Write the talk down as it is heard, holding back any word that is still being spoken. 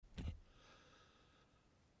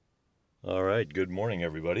All right, good morning,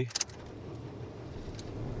 everybody.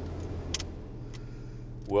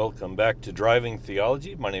 Welcome back to Driving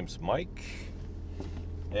Theology. My name's Mike,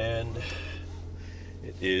 and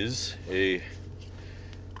it is a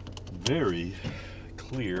very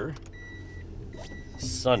clear,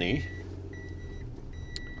 sunny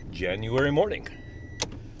January morning,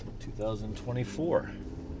 2024.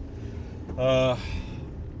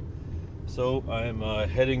 So I'm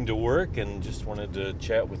heading to work and just wanted to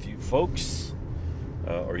chat with you folks,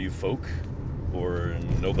 or you folk, or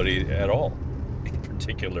nobody at all in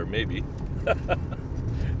particular, maybe.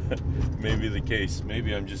 Maybe the case.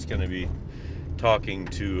 Maybe I'm just going to be talking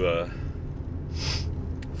to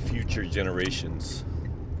future generations.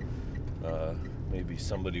 Maybe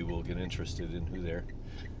somebody will get interested in who their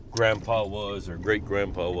grandpa was or great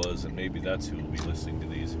grandpa was, and maybe that's who will be listening to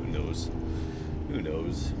these. Who knows? Who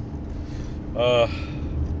knows?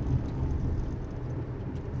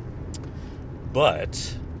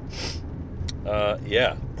 But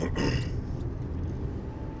yeah,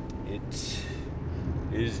 it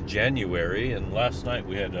is January, and last night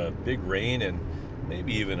we had a big rain and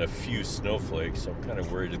maybe even a few snowflakes, so I'm kind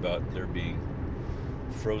of worried about there being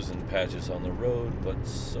frozen patches on the road, but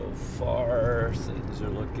so far things are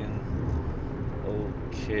looking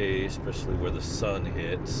okay, especially where the sun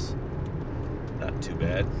hits. Not too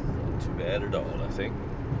bad at all, I think.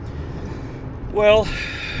 Well,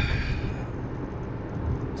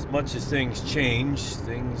 as much as things change,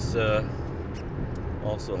 things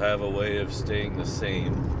also have a way of staying the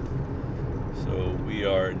same. So we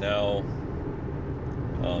are now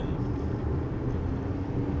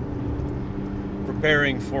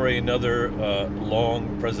preparing for another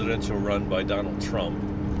long presidential run by Donald Trump.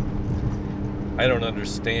 I don't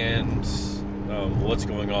understand what's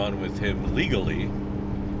going on with him legally,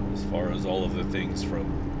 as far as all of the things from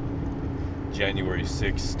January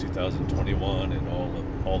 6, 2021 and all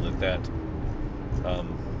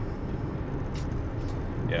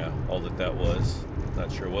that was.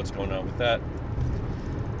 Not sure what's going on with that.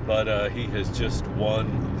 But he has just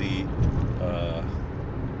won the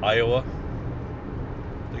Iowa.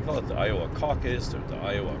 They call it the Iowa caucus or the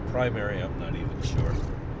Iowa primary. I'm not even sure.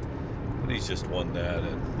 But he's just won that,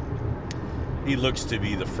 and he looks to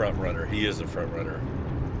be the front runner. He is the front runner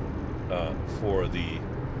for the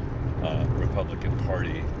Republican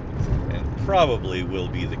Party, and probably will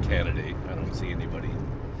be the candidate. I don't see anybody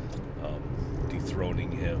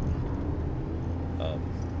dethroning him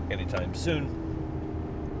anytime soon.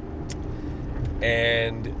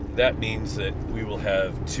 And that means that we will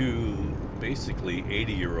have two basically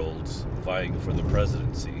 80-year-olds vying for the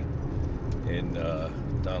presidency in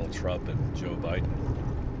Donald Trump and Joe Biden.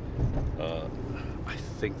 I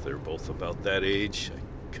think they're both about that age. I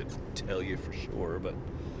couldn't tell you for sure, but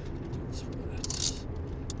that's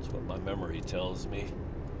what my memory tells me.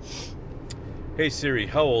 Hey Siri,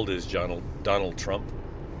 how old is Donald Trump?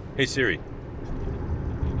 Hey Siri,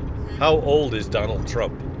 how old is Donald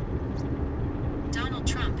Trump? Donald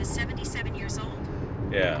Trump is 77 years old.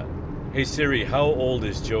 Yeah. Hey Siri, how old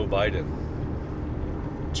is Joe Biden?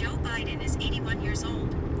 Joe Biden is 81 years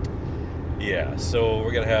old. Yeah, so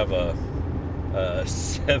we're going to have a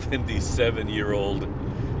 77-year-old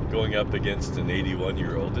going up against an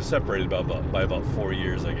 81-year-old. They're separated by about 4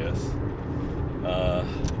 years, I guess.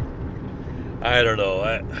 I don't know.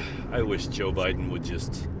 I wish Joe Biden would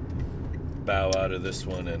just bow out of this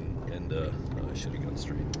one and I should have gone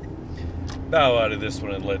straight. Bow out of this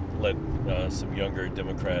one and let some younger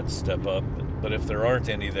Democrats step up. But if there aren't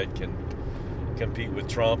any that can compete with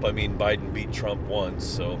Trump, I mean, Biden beat Trump once,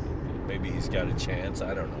 so maybe he's got a chance.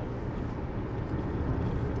 I don't know.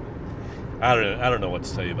 I don't know what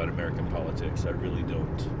to tell you about American politics. I really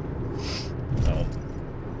don't.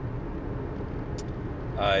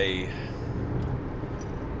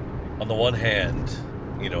 On the one hand,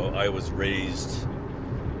 I was raised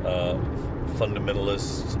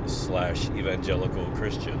fundamentalist / evangelical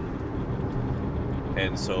Christian,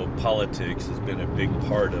 and so politics has been a big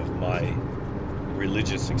part of my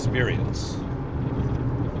religious experience.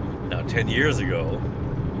 Now, 10 years ago,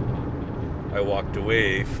 I walked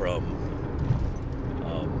away from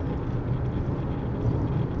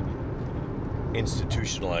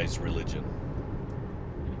institutionalized religion.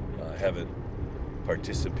 I haven't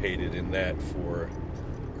participated in that for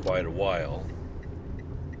quite a while.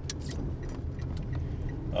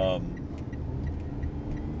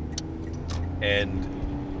 And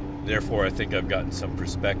therefore, I think I've gotten some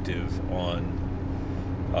perspective on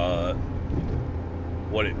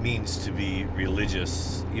what it means to be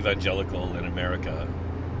religious, evangelical in America,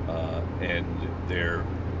 and their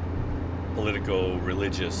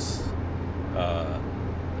politico-religious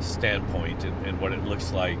standpoint and what it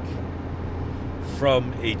looks like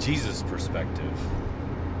from a Jesus perspective,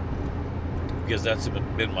 because that's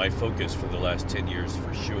been my focus for the last 10 years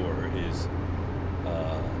for sure, is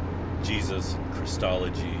Jesus and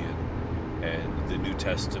Christology and the New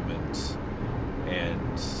Testament,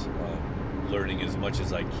 and learning as much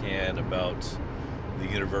as I can about the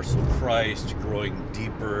universal Christ, growing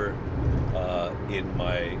deeper in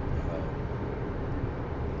my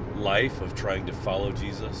life of trying to follow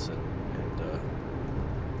Jesus and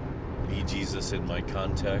be Jesus in my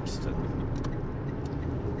context. And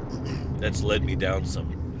that's led me down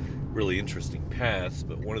some really interesting paths,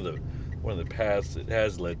 but one of the paths it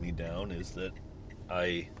has led me down is that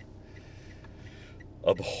I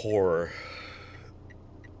abhor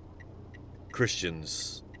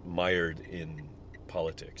Christians mired in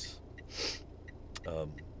politics.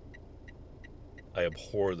 I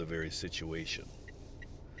abhor the very situation.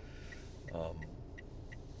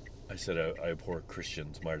 I said I abhor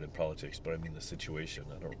Christians mired in politics, but I mean the situation.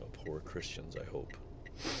 I don't abhor Christians, I hope.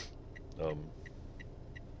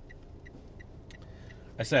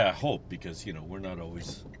 I say I hope because, we're not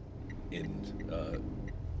always in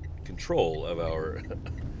control of our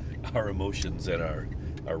our emotions and our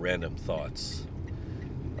random thoughts.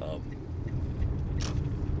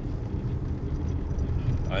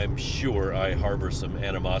 I'm sure I harbor some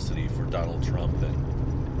animosity for Donald Trump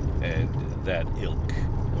and that ilk,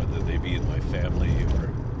 whether they be in my family or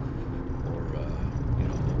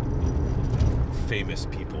famous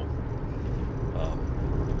people.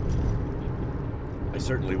 I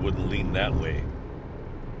certainly wouldn't lean that way,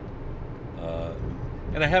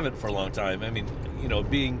 and I haven't for a long time. I mean,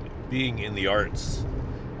 being in the arts,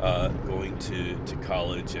 going to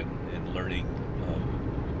college and learning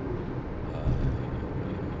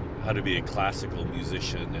how to be a classical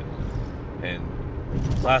musician, and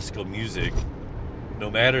classical music, no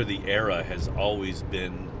matter the era, has always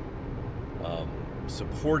been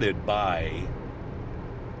supported by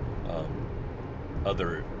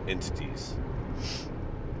other entities.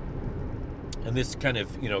 And this kind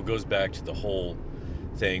of, goes back to the whole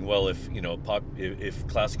thing. Well, if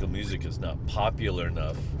classical music is not popular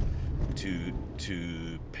enough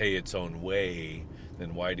to pay its own way,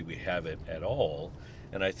 then why do we have it at all?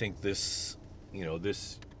 And I think this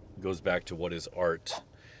goes back to what is art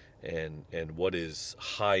and what is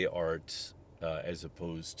high art as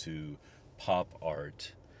opposed to pop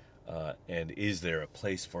art, and is there a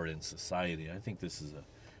place for it in society? I think this is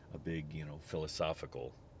a big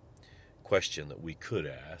philosophical question that we could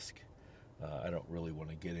ask. I don't really want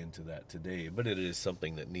to get into that today, but it is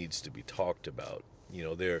something that needs to be talked about.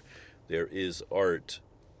 There is art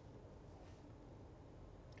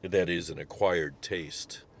that is an acquired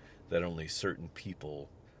taste that only certain people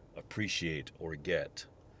appreciate or get,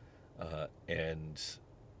 and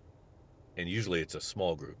usually it's a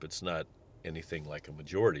small group. It's not anything like a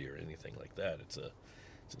majority or anything like that. It's a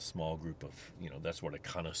small group of, that's what a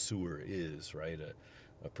connoisseur is, right?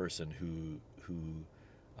 A person who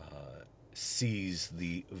sees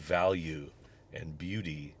the value and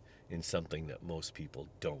beauty in something that most people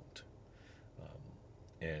don't.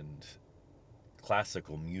 And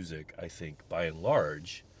classical music, I think, by and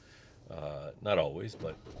large, not always,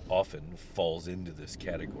 but often falls into this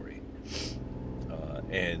category.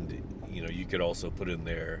 And you could also put in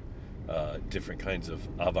there different kinds of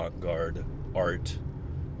avant-garde art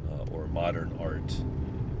or modern art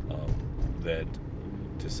that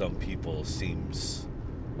to some people seems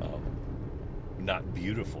not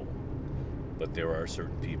beautiful, but there are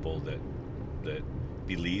certain people that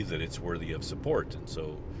believe that it's worthy of support, and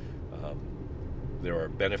so there are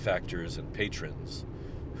benefactors and patrons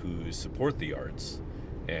who support the arts,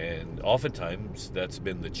 and oftentimes that's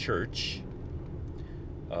been the church,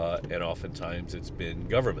 and oftentimes it's been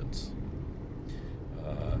governments.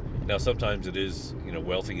 Now sometimes it is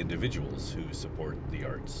wealthy individuals who support the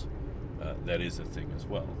arts. That is a thing as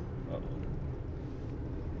well.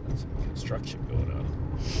 That's some construction going on,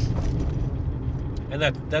 and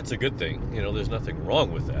that's a good thing. There's nothing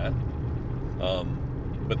wrong with that.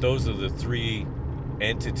 But those are the three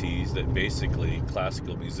entities that basically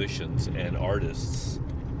classical musicians and artists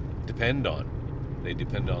depend on. They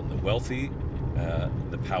depend on the wealthy,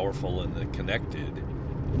 the powerful, and the connected,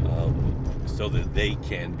 so that they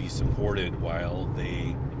can be supported while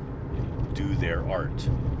they do their art,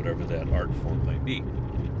 whatever that art form might be.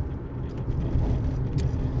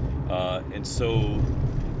 And so,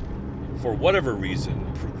 for whatever reason,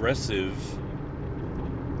 progressive,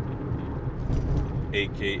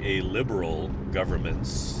 aka liberal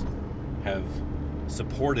governments have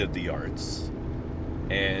supported the arts,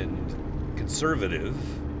 and conservative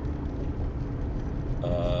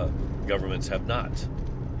governments have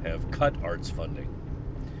cut arts funding.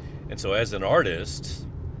 And so as an artist,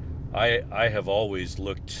 I have always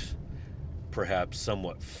looked perhaps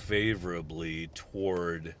somewhat favorably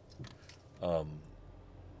toward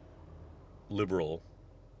liberal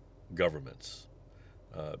governments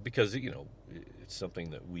because, it's something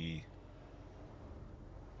that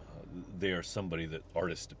they are somebody that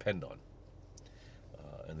artists depend on.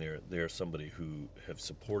 And they're somebody who have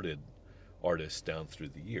supported artists down through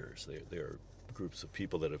the years. They're groups of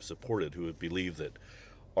people that have supported, who believe that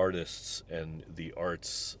artists and the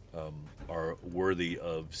arts are worthy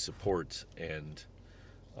of support and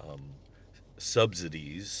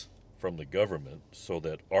subsidies from the government so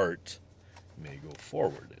that art may go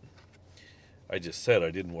forward. And I just said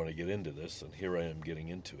I didn't want to get into this, and here I am getting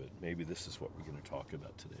into it. Maybe this is what we're going to talk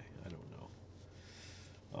about today. I don't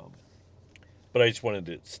know. But I just wanted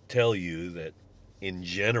to tell you that in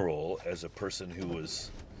general, as a person who was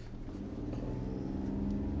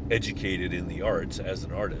educated in the arts as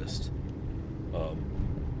an artist,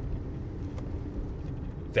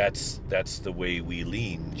 that's the way we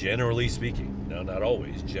lean, generally speaking. Now, not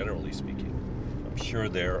always, generally speaking. I'm sure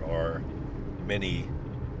there are many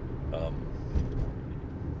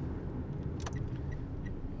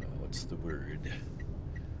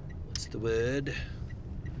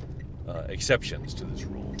exceptions to this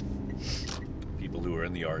rule. People who are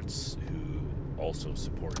in the arts who also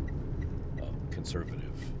support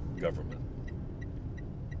conservative government.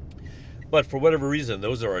 But for whatever reason,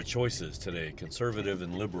 those are our choices today, conservative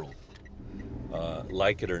and liberal.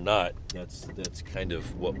 Like it or not, that's kind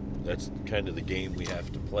of the game we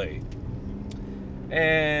have to play.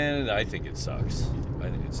 And I think it sucks. I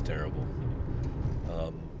think it's terrible.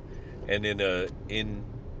 And in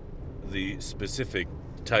the specific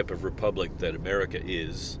type of republic that America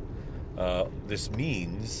is, this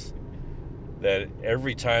means that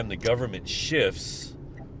every time the government shifts,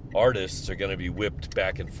 artists are going to be whipped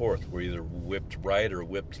back and forth. We're either whipped right or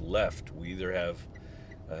whipped left. We either have,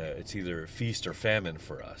 it's either feast or famine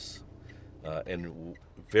for us. And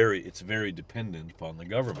it's very dependent upon the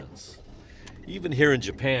governments. Even here in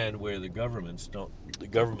Japan, where the government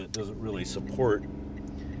doesn't really support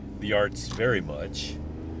the arts very much.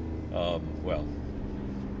 Well,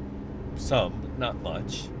 some, not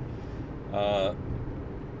much.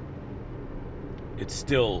 It's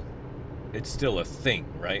still a thing,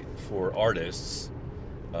 right? For artists,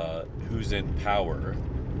 who's in power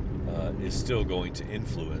is still going to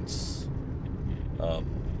influence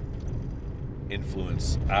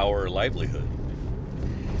our livelihood.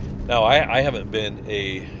 Now, I haven't been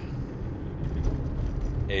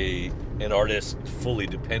an artist fully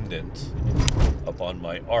dependent upon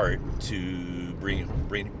my art to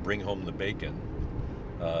bring home the bacon.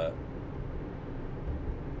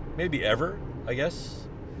 Maybe ever, I guess.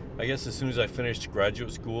 As soon as I finished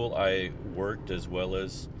graduate school, I worked as well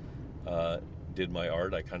as did my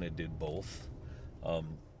art. I kind of did both. But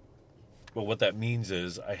what that means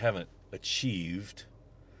is I haven't achieved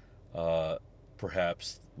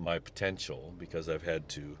perhaps my potential because I've had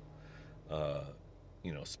to,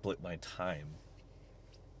 split my time.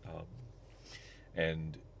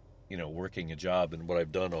 And, working a job, and what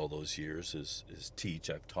I've done all those years is teach.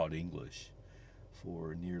 I've taught English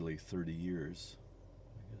for nearly 30 years.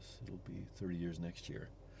 I guess it'll be 30 years next year.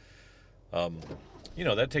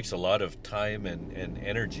 That takes a lot of time and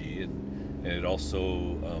energy, and it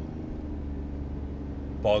also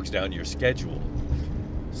bogs down your schedule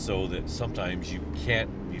so that sometimes you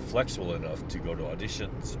can't be flexible enough to go to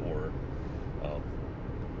auditions or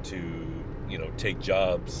to take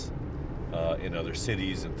jobs in other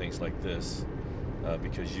cities and things like this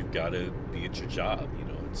because you've got to be at your job.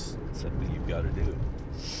 It's something you've got to do.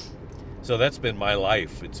 So that's been my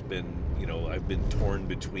life. It's been, I've been torn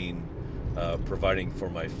between providing for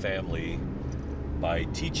my family by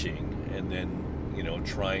teaching and then,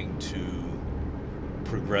 trying to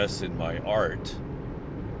progress in my art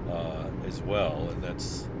as well. And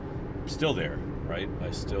that's still there, right?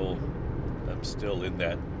 I'm still in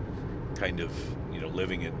that kind of,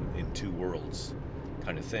 living in two worlds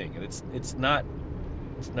kind of thing. And it's not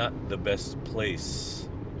the best place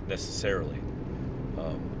necessarily.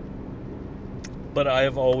 But I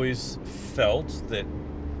have always felt that,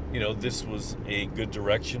 this was a good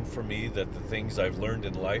direction for me, that the things I've learned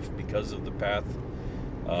in life because of the path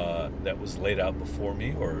that was laid out before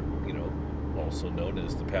me, or, also known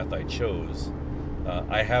as the path I chose,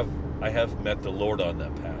 I have met the Lord on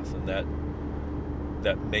that path, and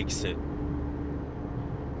that makes it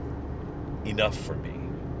enough for me,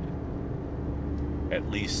 at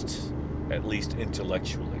least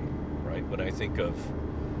intellectually, right? When I think of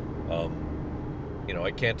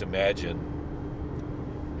I can't imagine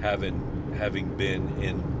having been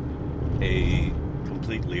in a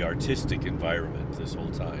completely artistic environment this whole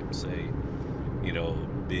time, say,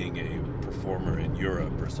 being a performer in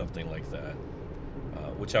Europe or something like that,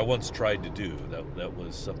 which I once tried to do. That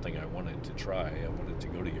was something I wanted to try. I wanted to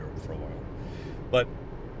go to Europe for a while, but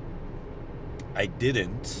I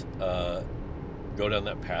didn't go down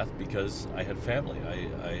that path because I had family.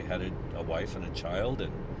 I had a wife and a child,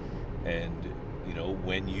 and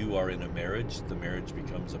when you are in a marriage, the marriage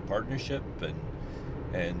becomes a partnership,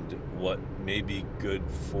 and what may be good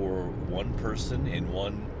for one person in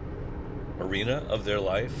one arena of their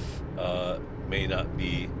life may not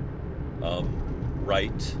be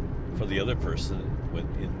right for the other person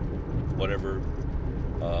in whatever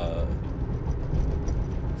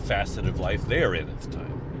facet of life they are in at the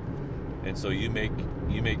time. And so you make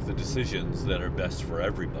the decisions that are best for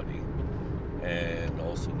everybody, and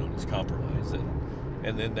also known as compromise,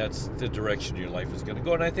 and then that's the direction your life is going to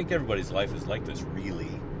go. And I think everybody's life is like this, really.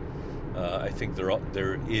 I think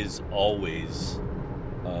there is always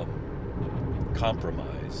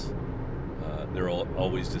compromise. There are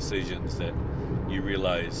always decisions that you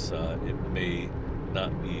realize it may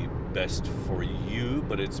not be best for you,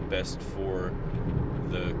 but it's best for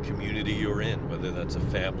the community you're in, whether that's a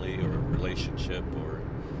family or a relationship or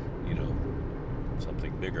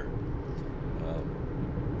something bigger.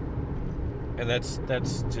 And that's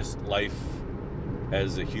just life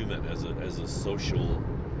as a human, as a social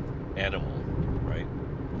animal, right?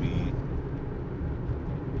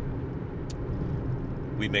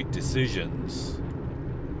 We make decisions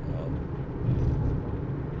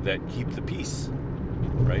that keep the peace,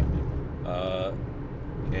 right?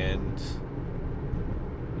 And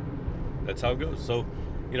that's how it goes. So,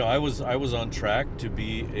 I was on track to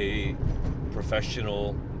be a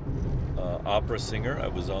professional opera singer. I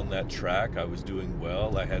was on that track. I was doing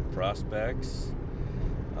well. I had prospects,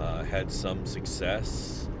 had some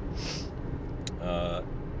success,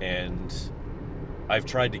 and I've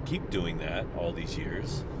tried to keep doing that all these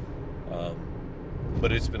years,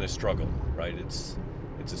 but it's been a struggle, right? It's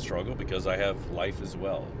a struggle because I have life as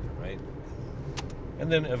well, right?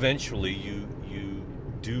 And then eventually you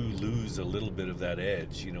do lose a little bit of that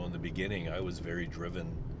edge. In the beginning, I was very driven,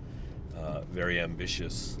 very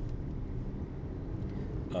ambitious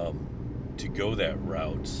to go that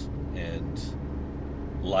route, and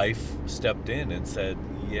life stepped in and said,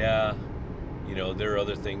 yeah, there are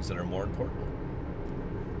other things that are more important,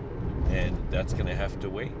 and that's going to have to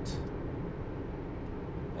wait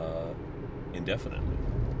indefinitely.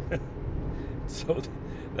 So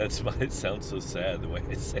that's why it sounds so sad the way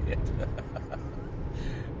I say it.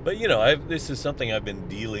 But this is something I've been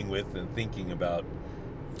dealing with and thinking about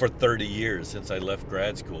for 30 years, since I left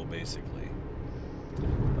grad school, basically.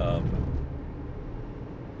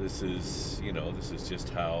 This is just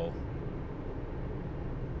how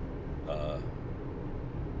I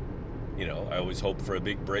always hope for a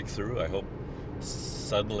big breakthrough. I hope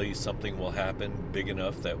suddenly something will happen big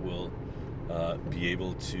enough that will be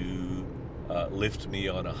able to lift me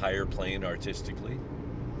on a higher plane artistically.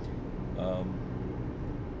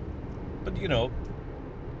 But you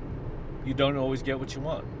don't always get what you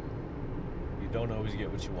want. You don't always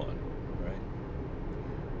get what you want, right?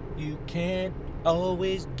 You can't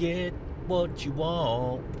always get what you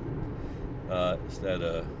want. Is that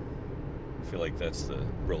I feel like that's the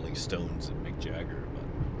Rolling Stones and Mick Jagger. But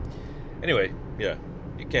anyway, yeah,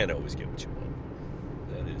 you can't always get what you want.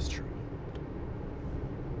 That is true.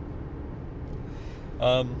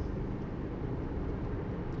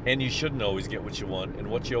 And you shouldn't always get what you want. And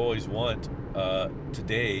what you always want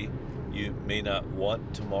today, you may not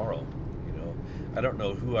want tomorrow. I don't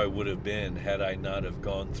know who I would have been had I not have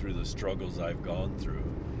gone through the struggles I've gone through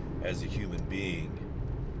as a human being.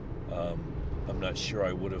 I'm not sure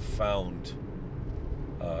I would have found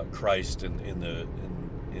Christ to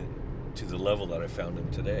the level that I found him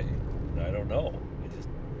today. And I don't know.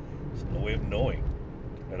 There's no way of knowing.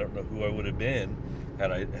 I don't know who I would have been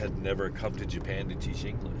had I had never come to Japan to teach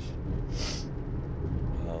English.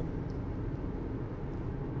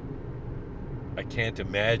 I can't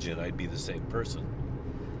imagine I'd be the same person.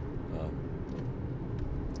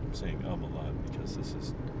 I'm saying a lot because this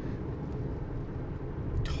is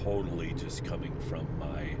totally just coming from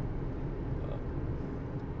my...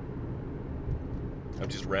 I'm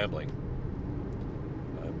just rambling.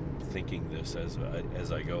 I'm thinking this as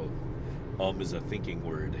I go. Is a thinking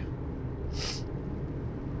word.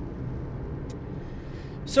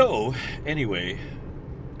 So, anyway,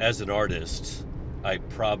 as an artist, I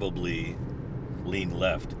probably lean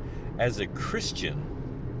left. As a Christian,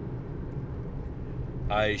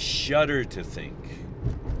 I shudder to think,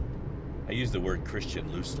 I use the word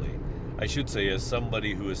Christian loosely, I should say as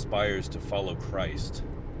somebody who aspires to follow Christ,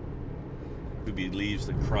 who believes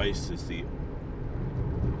that Christ is the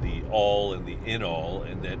all and the in all,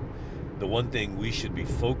 and that the one thing we should be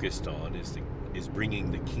focused on is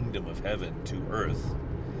bringing the kingdom of heaven to earth,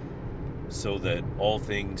 so that all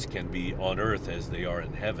things can be on earth as they are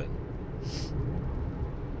in heaven.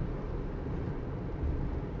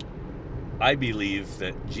 I believe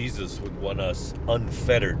that Jesus would want us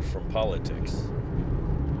unfettered from politics.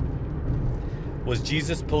 Was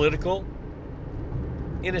Jesus political?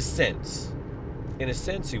 In a sense. In a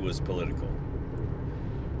sense, he was political.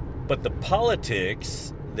 But the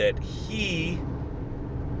politics that he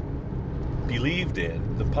believed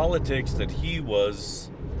in, the politics that he was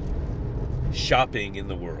shopping in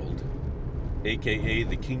the world, aka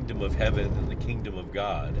the kingdom of heaven and the kingdom of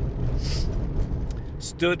God,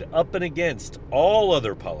 stood up and against all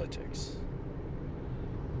other politics.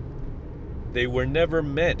 They were never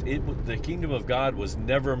meant, the kingdom of God was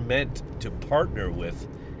never meant to partner with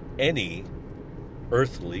any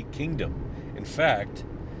earthly kingdom. In fact,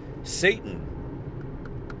 Satan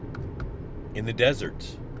in the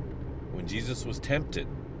desert, when Jesus was tempted,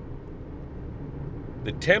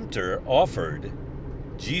 the tempter offered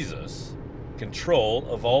Jesus control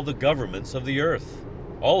of all the governments of the earth,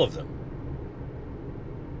 all of them.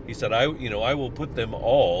 He said, I will put them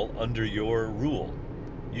all under your rule.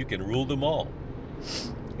 You can rule them all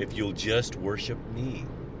if you'll just worship me.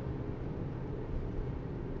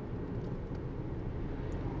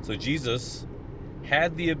 So Jesus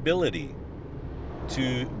had the ability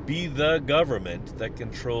to be the government that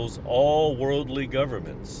controls all worldly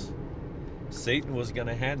governments. Satan was going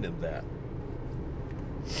to hand him that.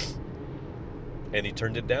 And he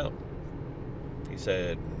turned it down. He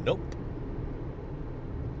said, nope.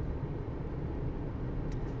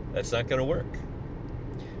 That's not going to work.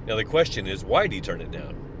 Now the question is, why did he turn it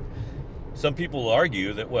down? Some people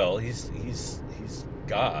argue that, well, he's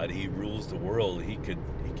God. He rules the world. He can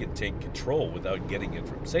take control without getting it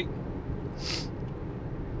from Satan.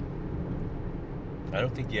 I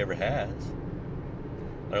don't think he ever has.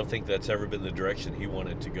 I don't think that's ever been the direction he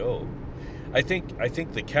wanted to go. I think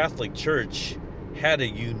the Catholic Church had a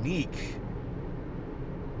unique,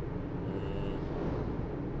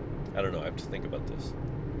 I don't know, I have to think about this.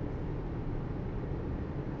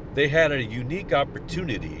 They had a unique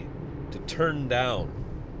opportunity to turn down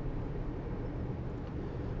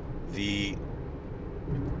the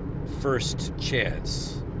first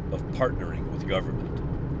chance of partnering with government.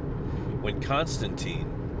 When Constantine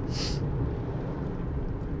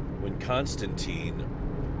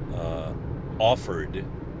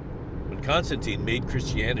made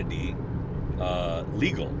Christianity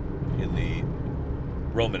legal in the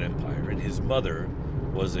Roman Empire, and his mother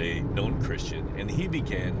was a known Christian, and he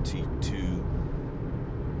began to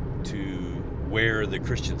wear the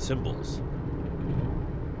Christian symbols.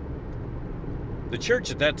 The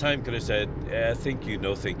church at that time could have said, thank you,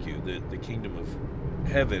 no thank you. The kingdom of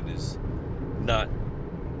heaven is not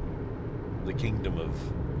a kingdom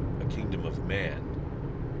of man.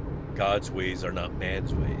 God's ways are not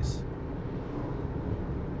man's ways.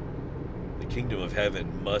 The kingdom of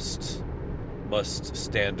heaven must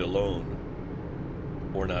stand alone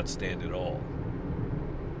or not stand at all.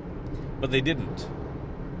 But they didn't.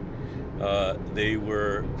 They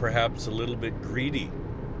were perhaps a little bit greedy.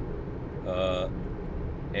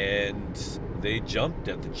 And they jumped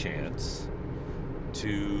at the chance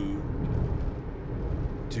to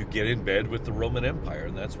get in bed with the Roman Empire,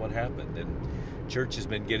 and that's what happened. And church has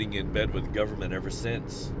been getting in bed with government ever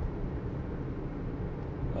since.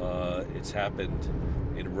 It's happened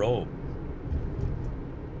in Rome.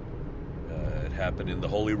 It happened in the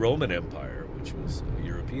Holy Roman Empire, which was a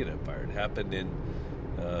European empire. It happened in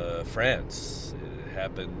France. It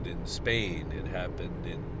happened in Spain. It happened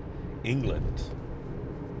in England.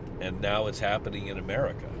 And now it's happening in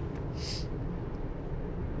America.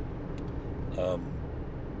 The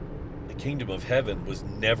kingdom of heaven was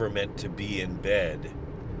never meant to be in bed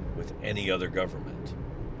with any other government.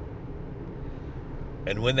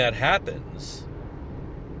 And when that happens,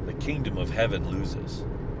 the kingdom of heaven loses.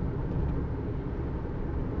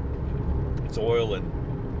 It's oil and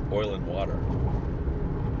water.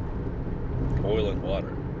 Oil and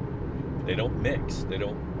water. They don't mix. They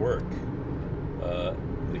don't work.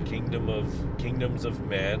 The kingdoms of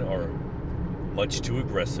man are much too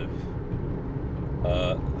aggressive.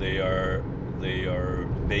 They are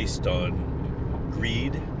based on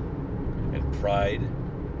greed and pride.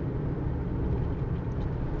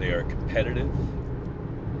 They are competitive,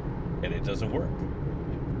 and it doesn't work.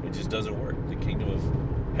 It just doesn't work. The kingdom of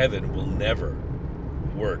heaven will never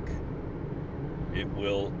work. It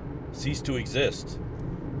will cease to exist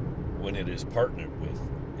when it is partnered with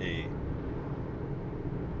a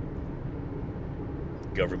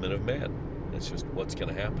government of man. That's just what's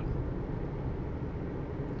going to happen.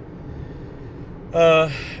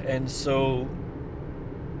 And so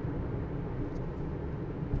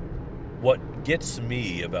what gets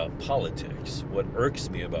me about politics, what irks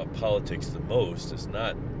me about politics the most, is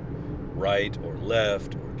not right or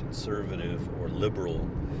left or conservative or liberal,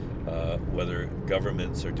 whether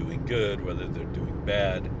governments are doing good, whether they're doing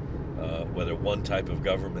bad, whether one type of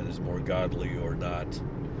government is more godly or not.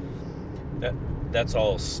 That's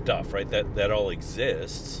all stuff, right? That all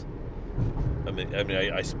exists.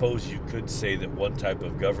 I suppose you could say that one type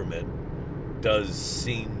of government does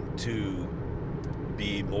seem to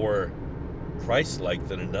be more Christ-like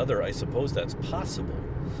than another. I suppose that's possible.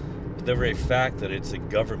 But the very fact that it's a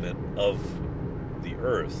government of the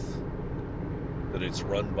earth, that it's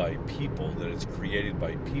run by people, that it's created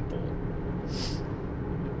by people,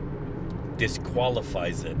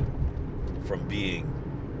 disqualifies it from being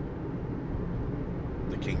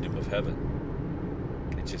the kingdom of heaven.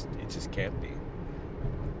 It just can't be.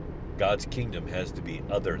 God's kingdom has to be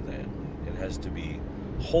other than. It has to be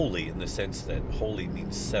holy, in the sense that holy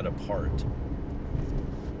means set apart.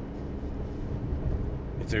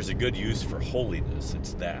 If there's a good use for holiness,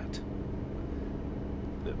 it's that.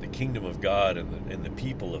 The kingdom of God and the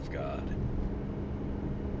people of God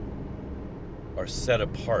are set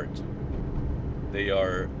apart. They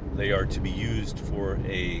are to be used for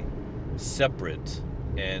a separate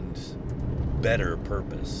and better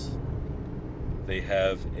purpose. They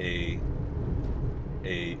have a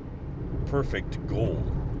perfect goal.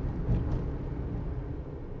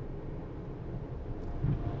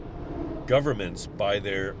 Governments, by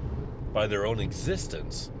their own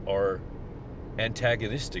existence, are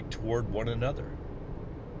antagonistic toward one another.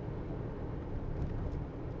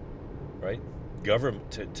 Right?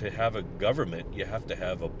 To have a government, you have to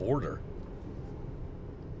have a border.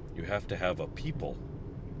 You have to have a people.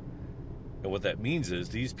 And what that means is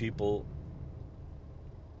these people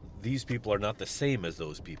are not the same as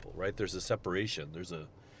those people, right? There's a separation.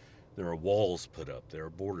 There are walls put up. There are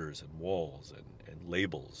borders and walls and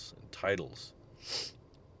labels and titles.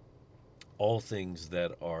 All things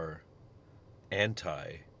that are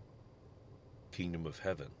anti-kingdom of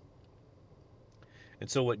heaven. And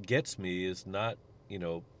so what gets me is not,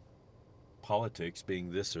 politics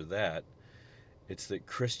being this or that. It's that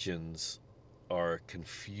Christians are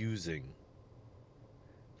confusing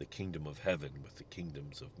the kingdom of heaven with the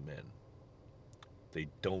kingdoms of men. They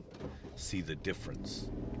don't see the difference.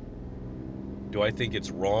 Do I think it's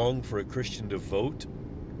wrong for a Christian to vote?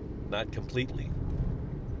 Not completely.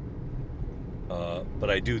 But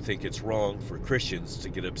I do think it's wrong for Christians to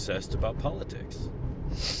get obsessed about politics.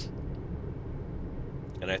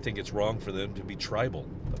 And I think it's wrong for them to be tribal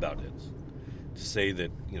about it. To say that,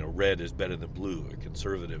 red is better than blue, or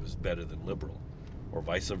conservative is better than liberal, or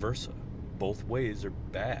vice versa. Both ways are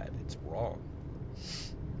bad. It's wrong.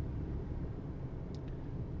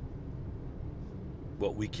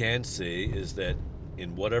 What we can say is that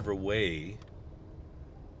in whatever way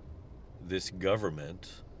this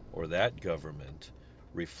government or that government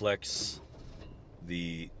reflects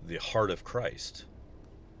the heart of Christ,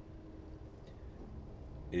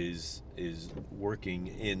 is working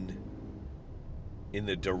in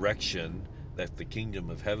the direction that the kingdom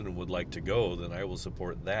of heaven would like to go, then I will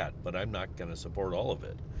support that. But I'm not going to support all of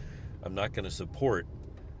it. I'm not going to support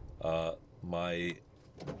my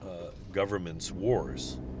government's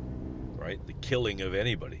wars, right? The killing of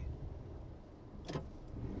anybody.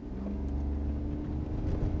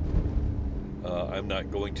 I'm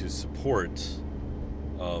not going to support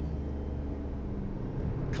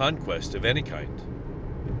conquest of any kind.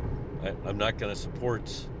 I'm not going to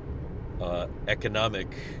support economic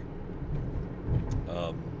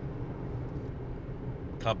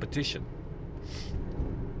competition.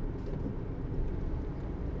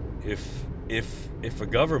 If a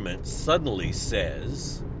government suddenly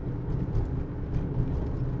says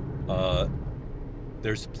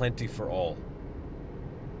there's plenty for all,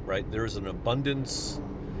 right? There's an abundance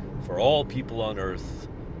for all people on earth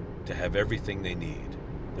to have everything they need.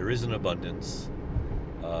 There is an abundance.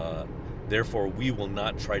 Therefore, we will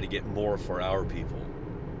not try to get more for our people,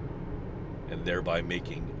 and thereby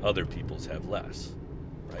making other people's have less,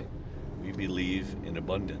 right? We believe in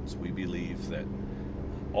abundance. We believe that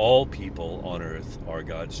all people on earth are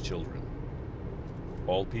God's children.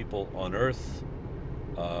 All people on earth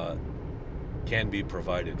can be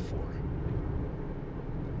provided for.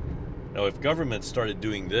 Now, if governments started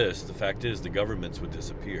doing this, the fact is the governments would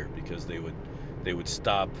disappear because they would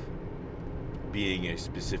stop being a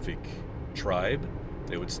specific tribe.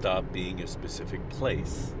 They would stop being a specific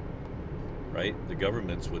place, right? The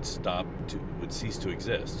governments would cease to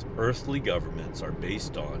exist. Earthly governments are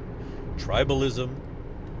based on tribalism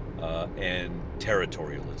and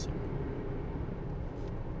territorialism.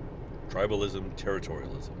 Tribalism,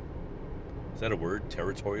 territorialism. Is that a word?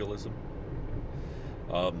 Territorialism?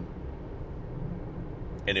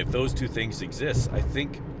 And if those two things exist, I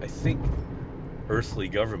think earthly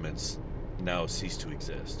governments now cease to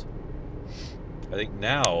exist. I think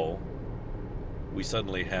now we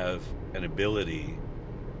suddenly have an ability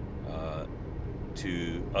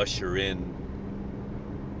to usher in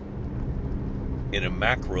a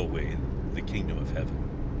macro way, the kingdom of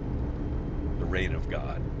heaven, the reign of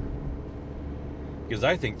God. Because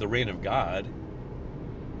I think the reign of God,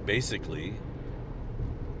 basically,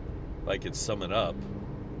 if I could sum it up,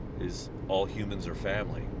 is all humans are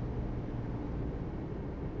family.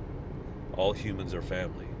 All humans are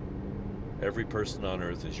family. Every person on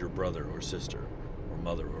earth is your brother or sister or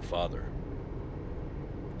mother or father.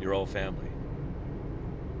 You're all family.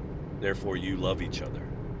 Therefore, you love each other.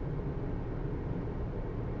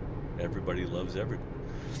 Everybody loves everybody.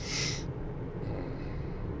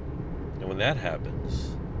 And when that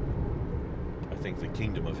happens, I think the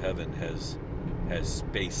kingdom of heaven has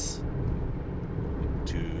space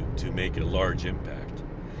to make a large impact.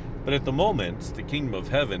 But at the moment, the kingdom of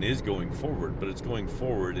heaven is going forward, but it's going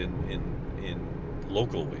forward in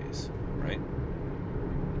local ways, right?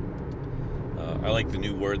 I like the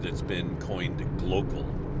new word that's been coined, global,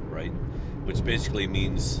 right? Which basically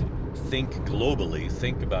means think globally,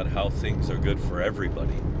 think about how things are good for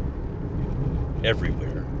everybody,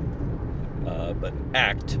 everywhere, but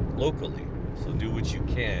act locally. So do what you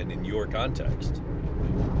can in your context,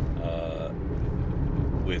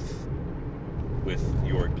 with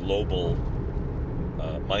your global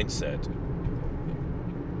mindset,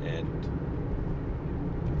 and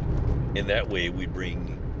in that way we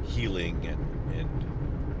bring healing and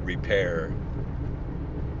repair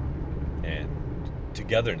and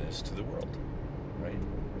togetherness to the world, right?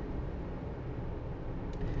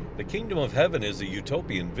 The kingdom of heaven is a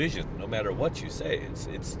utopian vision, no matter what you say.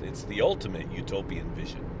 It's the ultimate utopian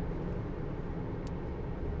vision.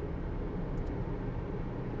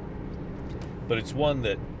 But it's one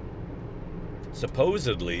that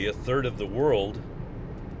supposedly a third of the world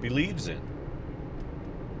believes in.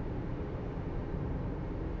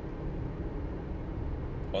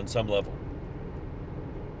 On some level.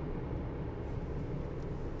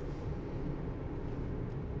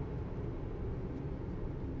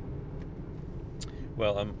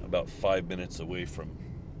 Well, I'm about 5 minutes away from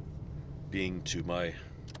being to my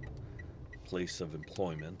place of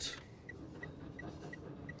employment.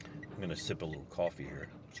 I'm going to sip a little coffee here,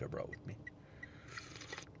 which I brought with me.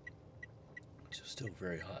 It's just still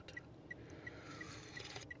very hot.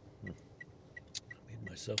 Made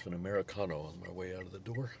myself an Americano on my way out of the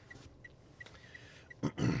door.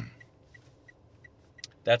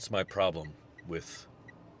 That's my problem with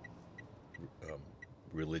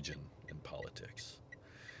religion and politics.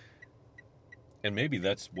 And maybe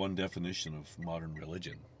that's one definition of modern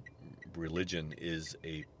religion. Religion is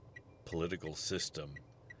a political system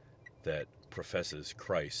that professes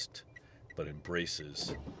Christ but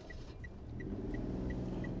embraces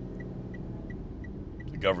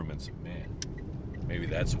the governments of man. Maybe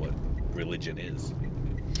that's what religion is.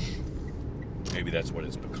 Maybe that's what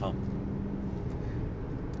it's become.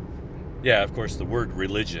 Yeah, of course, the word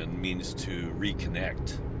religion means to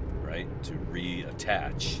reconnect, right? To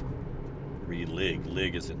reattach. Re-lig.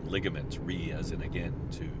 Lig as in ligament. Re as in again.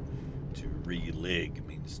 To re-lig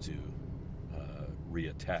means to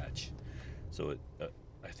reattach. So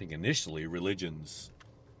I think initially religion's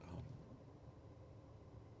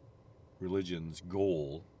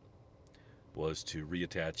goal was to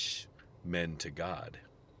reattach men to God,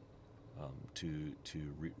 to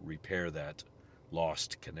repair that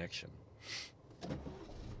lost connection.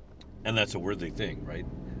 And that's a worthy thing, right?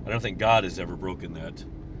 I don't think God has ever broken that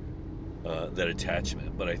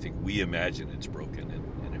attachment, but I think we imagine it's broken,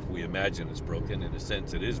 and if we imagine it's broken, in a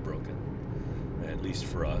sense it is broken, at least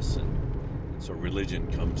for us, and so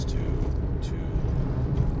religion comes to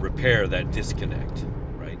repair that disconnect,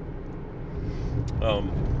 right?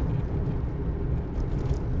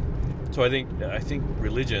 So I think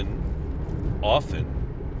religion often,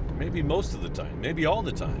 maybe most of the time, maybe all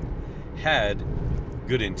the time, had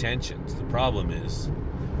good intentions. The problem is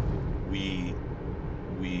we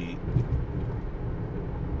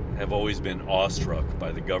have always been awestruck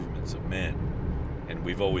by the governments of men, and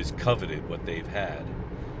we've always coveted what they've had.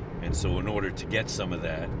 And so in order to get some of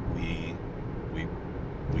that, we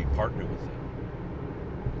partner with them.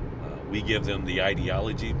 We give them the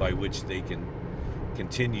ideology by which they can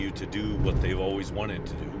continue to do what they've always wanted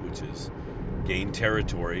to do, which is gain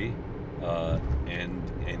territory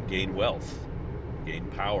and gain wealth, gain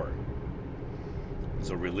power.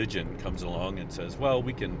 So religion comes along and says, well,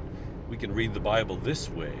 we can read the Bible this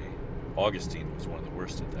way. Augustine was one of the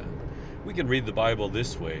worst at that. We can read the Bible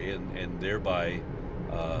this way, and thereby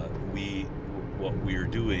what we're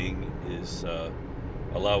doing is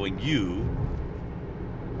allowing you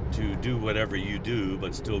to do whatever you do,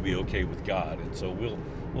 but still be okay with God. And so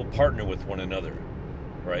we'll partner with one another,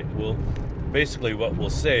 right? Basically what we'll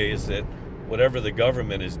say is that whatever the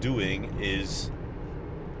government is doing is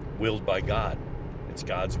willed by God. It's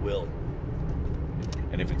God's will.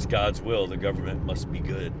 And if it's God's will, the government must be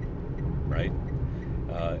good, right?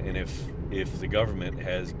 And if the government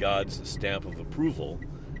has God's stamp of approval,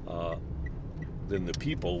 then the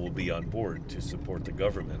people will be on board to support the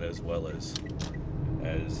government as well as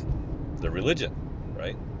the religion,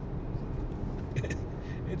 right?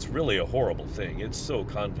 It's really a horrible thing. It's so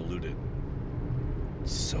convoluted.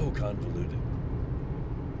 So convoluted.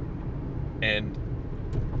 And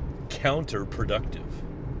counterproductive.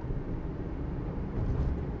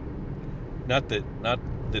 Not that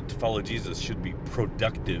to follow Jesus should be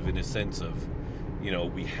productive in a sense of,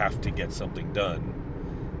 we have to get something done,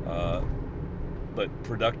 but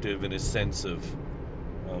productive in a sense of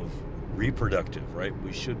reproductive, right?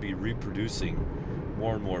 We should be reproducing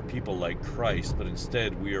more and more people like Christ, but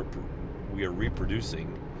instead we are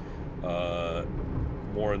reproducing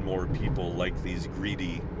more and more people like these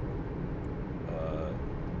greedy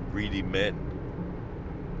men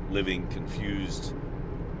living confused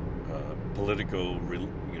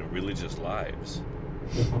religious lives,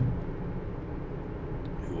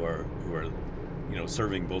 who are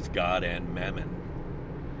serving both God and mammon.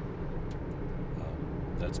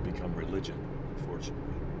 That's become religion,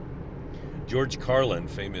 unfortunately. George Carlin,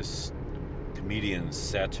 famous comedian,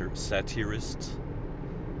 satirist,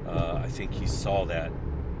 I think he saw that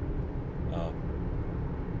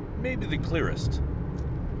maybe the clearest.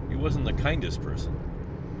 He wasn't the kindest person,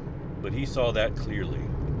 but he saw that clearly,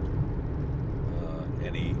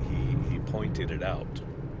 and he pointed it out.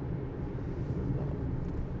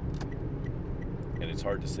 And it's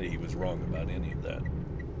hard to say he was wrong about any of that.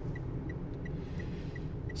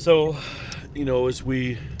 So, as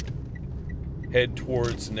we head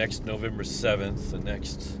towards next November 7th, the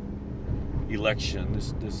next election,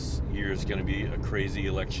 this year is going to be a crazy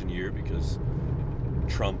election year because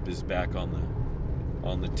Trump is back on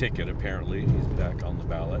the ticket, apparently. He's back on the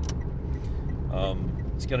ballot.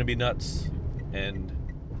 It's going to be nuts. And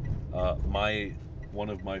one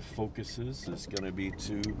of my focuses is going to be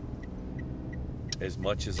to, as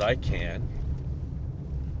much as I can,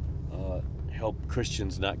 help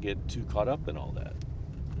Christians not get too caught up in all that.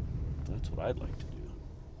 That's what I'd like to do.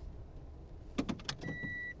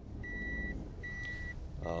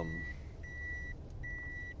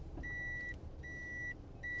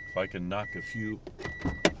 If I can knock a few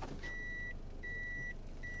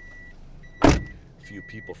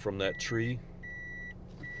people from that tree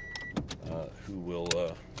who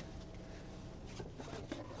will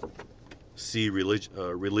see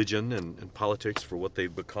religion and politics for what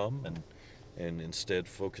they've become, and instead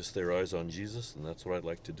focus their eyes on Jesus, and that's what I'd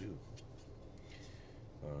like to do.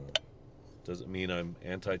 Doesn't mean I'm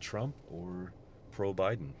anti-Trump or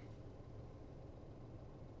pro-Biden.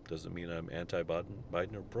 Doesn't mean I'm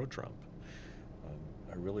anti-Biden or pro-Trump.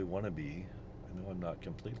 I really want to be, I know I'm not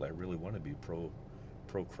completely, I really want to be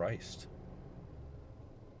pro-Christ.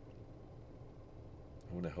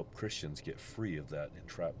 I want to help Christians get free of that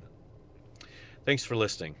entrapment. Thanks for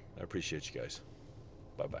listening. I appreciate you guys.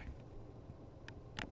 Bye-bye.